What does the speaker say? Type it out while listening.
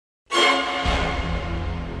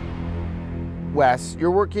Wes,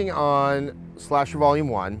 you're working on Slasher Volume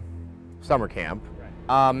 1, Summer Camp,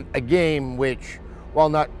 a game which, while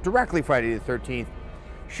not directly Friday the 13th,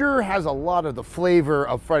 sure has a lot of the flavor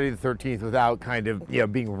of Friday the 13th without kind of,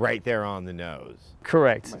 being right there on the nose.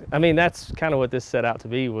 Correct. I mean, that's kind of what this set out to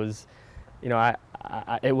be was,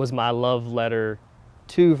 it was my love letter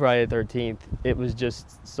to Friday the 13th. It was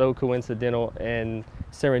just so coincidental and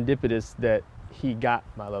serendipitous that he got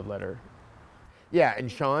my love letter. Yeah, and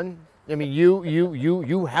Sean, I mean,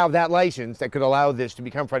 you have that license that could allow this to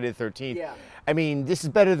become Friday the 13th. Yeah. I mean, this is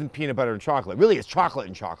better than peanut butter and chocolate. Really, it's chocolate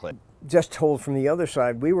and chocolate. Just told from the other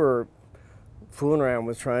side, we were fooling around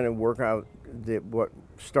with trying to work out what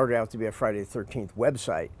started out to be a Friday the 13th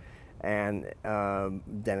website, and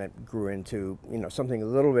then it grew into something a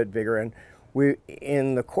little bit bigger. And we,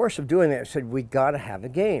 in the course of doing that, said we got to have a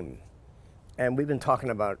game, and we've been talking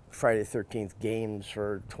about Friday the 13th games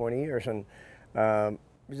for 20 years, and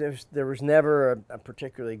there was never a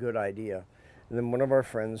particularly good idea. And then one of our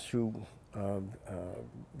friends who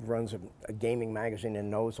runs a gaming magazine and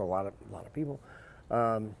knows a lot of people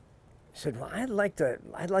said, "Well, I'd like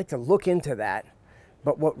to look into that,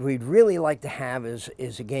 but what we'd really like to have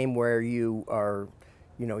is a game where you are,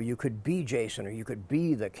 you could be Jason or you could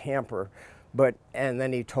be the camper." And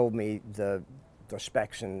then he told me the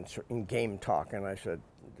specs in game talk, and I said,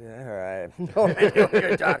 "All right, I have no idea what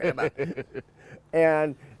you're talking about."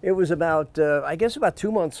 And it was about, I guess about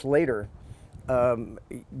 2 months later,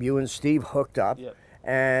 you and Steve hooked up, Yep.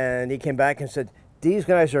 And he came back and said, "These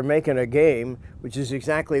guys are making a game, which is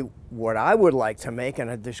exactly what I would like to make,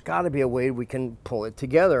 and there's got to be a way we can pull it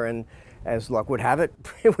together." And as luck would have it,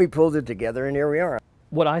 we pulled it together, and here we are.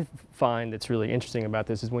 What I find that's really interesting about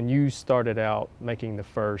this is when you started out making the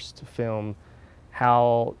first film,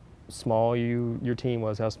 how small your team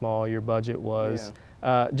was, how small your budget was,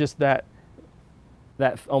 just that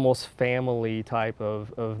almost family type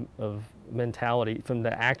of mentality, from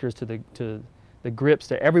the actors to the grips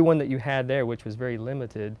to everyone that you had there, which was very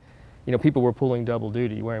limited. People were pulling double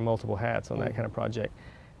duty, wearing multiple hats on that kind of project.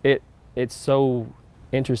 It's so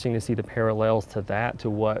interesting to see the parallels to that, to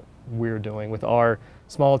what we're doing with our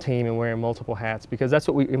small team and wearing multiple hats, because that's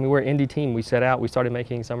what we're an indie team. We set out, we started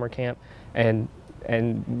making Summer Camp, and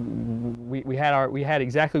we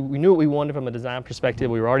knew what we wanted from a design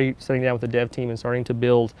perspective. We were already sitting down with the dev team and starting to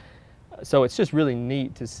build. So it's just really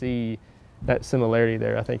neat to see that similarity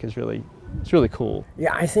there. I think it's really cool.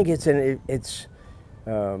 Yeah, I think the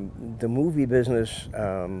movie business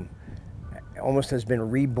almost has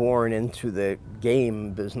been reborn into the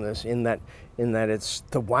game business in that it's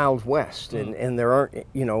the Wild West, and there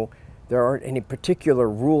aren't any particular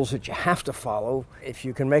rules that you have to follow. If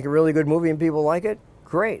you can make a really good movie and people like it,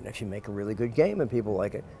 great. If you make a really good game and people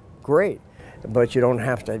like it, great. But you don't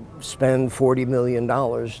have to spend $40 million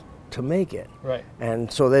to make it. Right.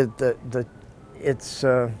 And so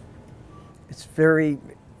it's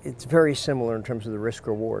very similar in terms of the risk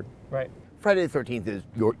reward. Right. Friday the 13th is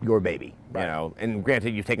your baby, and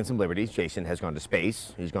granted, you've taken some liberties. Jason has gone to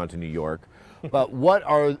space, he's gone to New York. But what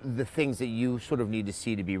are the things that you sort of need to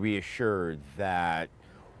see to be reassured that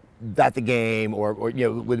the game or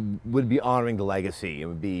would be honoring the legacy and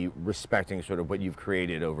would be respecting sort of what you've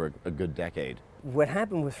created over a good decade? What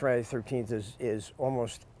happened with Friday the 13th is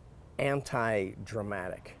almost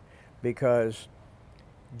anti-dramatic, because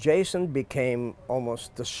Jason became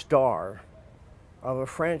almost the star of a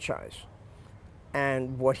franchise.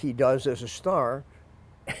 And what he does as a star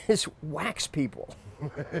is wax people.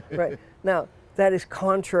 Right? Now, that is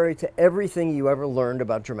contrary to everything you ever learned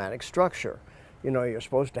about dramatic structure. You're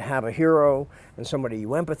supposed to have a hero and somebody you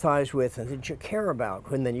empathize with and that you care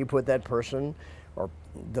about, and then you put that person or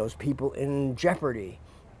those people in jeopardy.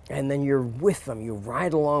 And then you're with them, you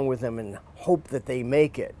ride along with them and hope that they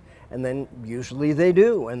make it. And then usually they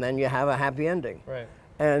do, and then you have a happy ending. Right.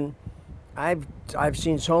 And I've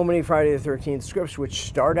seen so many Friday the 13th scripts which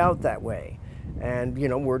start out that way, and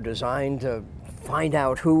were designed to find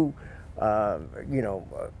out who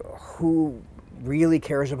really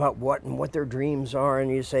cares about what and what their dreams are, and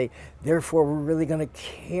you say, therefore we're really going to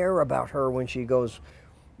care about her when she goes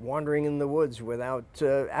wandering in the woods without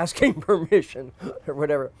asking permission or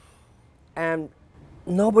whatever. And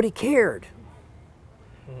nobody cared.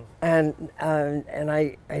 And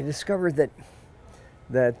I discovered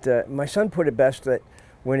that my son put it best that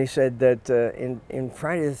when he said that in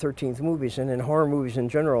Friday the 13th movies and in horror movies in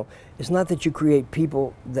general, it's not that you create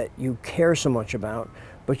people that you care so much about,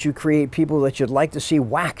 but you create people that you'd like to see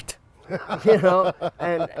whacked.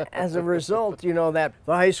 And as a result, that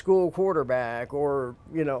the high school quarterback or,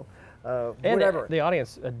 whatever. And the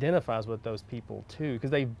audience identifies with those people too,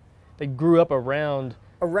 because they grew up around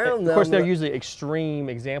around them. Of course, they're usually extreme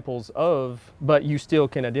examples of, but you still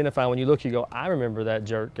can identify when you look. You go, I remember that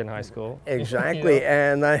jerk in high school. Exactly, You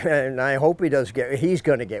know? and I hope he does get. He's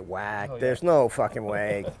going to get whacked. Oh, yeah. There's no fucking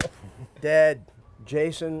way. Dead.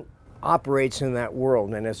 Jason operates in that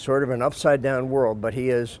world, and it's sort of an upside down world. But he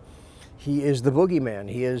is the boogeyman.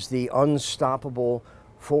 He is the unstoppable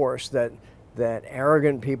force that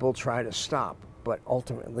arrogant people try to stop, but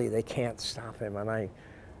ultimately they can't stop him. And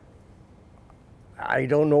I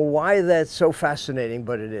don't know why that's so fascinating,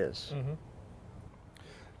 but it is. Mm-hmm.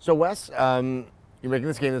 So Wes, you're making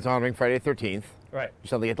this game that's honoring Friday the 13th. Right. You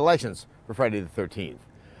suddenly get the license for Friday the 13th.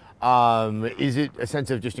 Is it a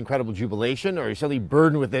sense of just incredible jubilation, or are you suddenly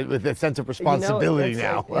burdened with a sense of responsibility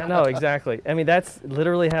now? Yeah, no, exactly. I mean, that's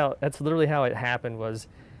literally how it happened. Was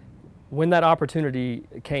when that opportunity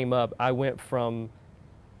came up, I went from,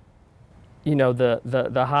 you know,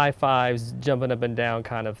 the high fives, jumping up and down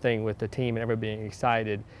kind of thing with the team and everybody being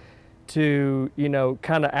excited, to, you know,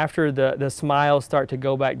 kind of after the smiles start to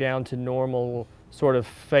go back down to normal sort of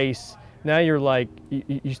face. Now you're like,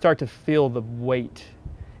 you start to feel the weight.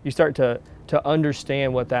 You start to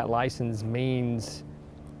understand what that license means.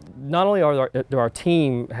 Not only are our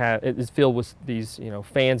team is filled with these, you know,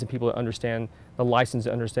 fans and people that understand the license,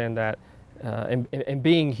 that understand that, and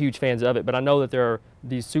being huge fans of it, but I know that there are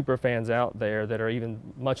these super fans out there that are even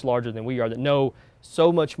much larger than we are, that know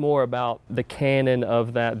so much more about the canon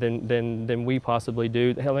of that than we possibly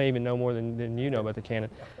do. Hell, they even know more than you know about the canon.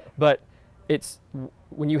 But it's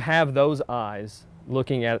when you have those eyes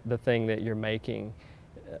looking at the thing that you're making,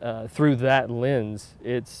 through that lens,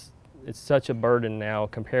 it's such a burden now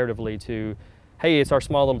comparatively to, hey, it's our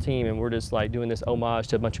small little team and we're just like doing this homage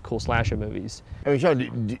to a bunch of cool slasher movies. I mean,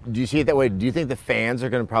 Sean, do you see it that way? Do you think the fans are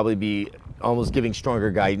going to probably be almost giving stronger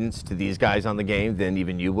guidance to these guys on the game than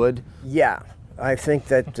even you would? Yeah, I think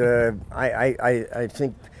that I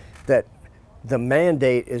think that the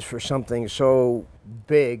mandate is for something so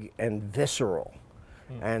big and visceral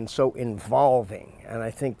and so involving, and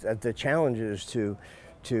I think that the challenge is to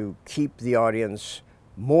keep the audience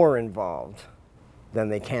more involved than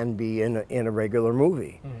they can be in a regular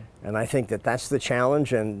movie. And I think that that's the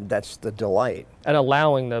challenge, and that's the delight. And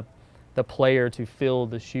allowing the player to fill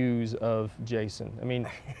the shoes of Jason. I mean,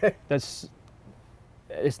 it's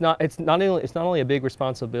not only a big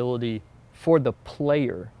responsibility for the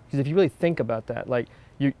player, because if you really think about that, like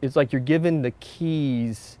it's like you're given the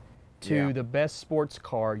keys to the best sports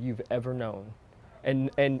car you've ever known.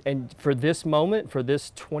 And for this moment, for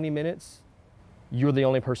this 20 minutes, you're the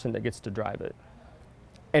only person that gets to drive it.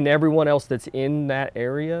 And everyone else that's in that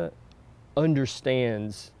area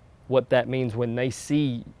understands what that means when they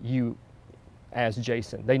see you as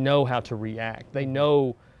Jason. They know how to react. They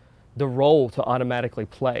know the role to automatically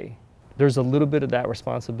play. There's a little bit of that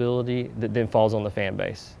responsibility that then falls on the fan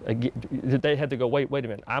base. They had to go, wait a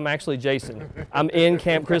minute, I'm actually Jason. I'm in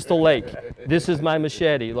Camp Crystal Lake. This is my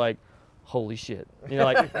machete. Like, holy shit. You know,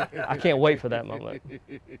 like, I can't wait for that moment.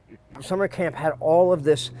 Summer camp had all of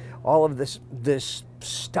this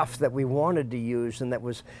stuff that we wanted to use, and that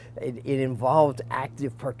was, it involved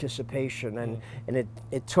active participation, and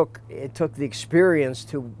it took the experience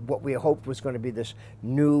to what we hoped was going to be this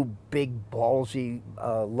new, big, ballsy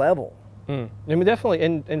level. I mean, definitely,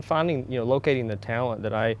 in finding, you know, locating the talent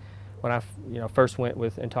that when I first went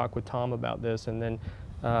with and talked with Tom about this, and then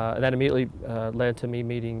that immediately led to me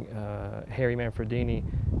meeting Harry Manfredini,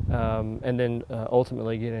 and then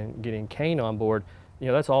ultimately getting Kane on board. You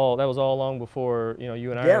know, that was all long before, you know,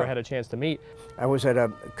 you and I ever had a chance to meet. I was at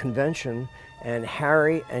a convention, and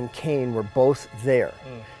Harry and Kane were both there,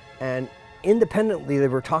 and independently they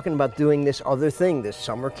were talking about doing this other thing, this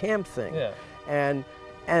summer camp thing. Yeah.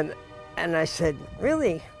 And I said,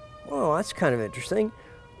 really? Well, that's kind of interesting.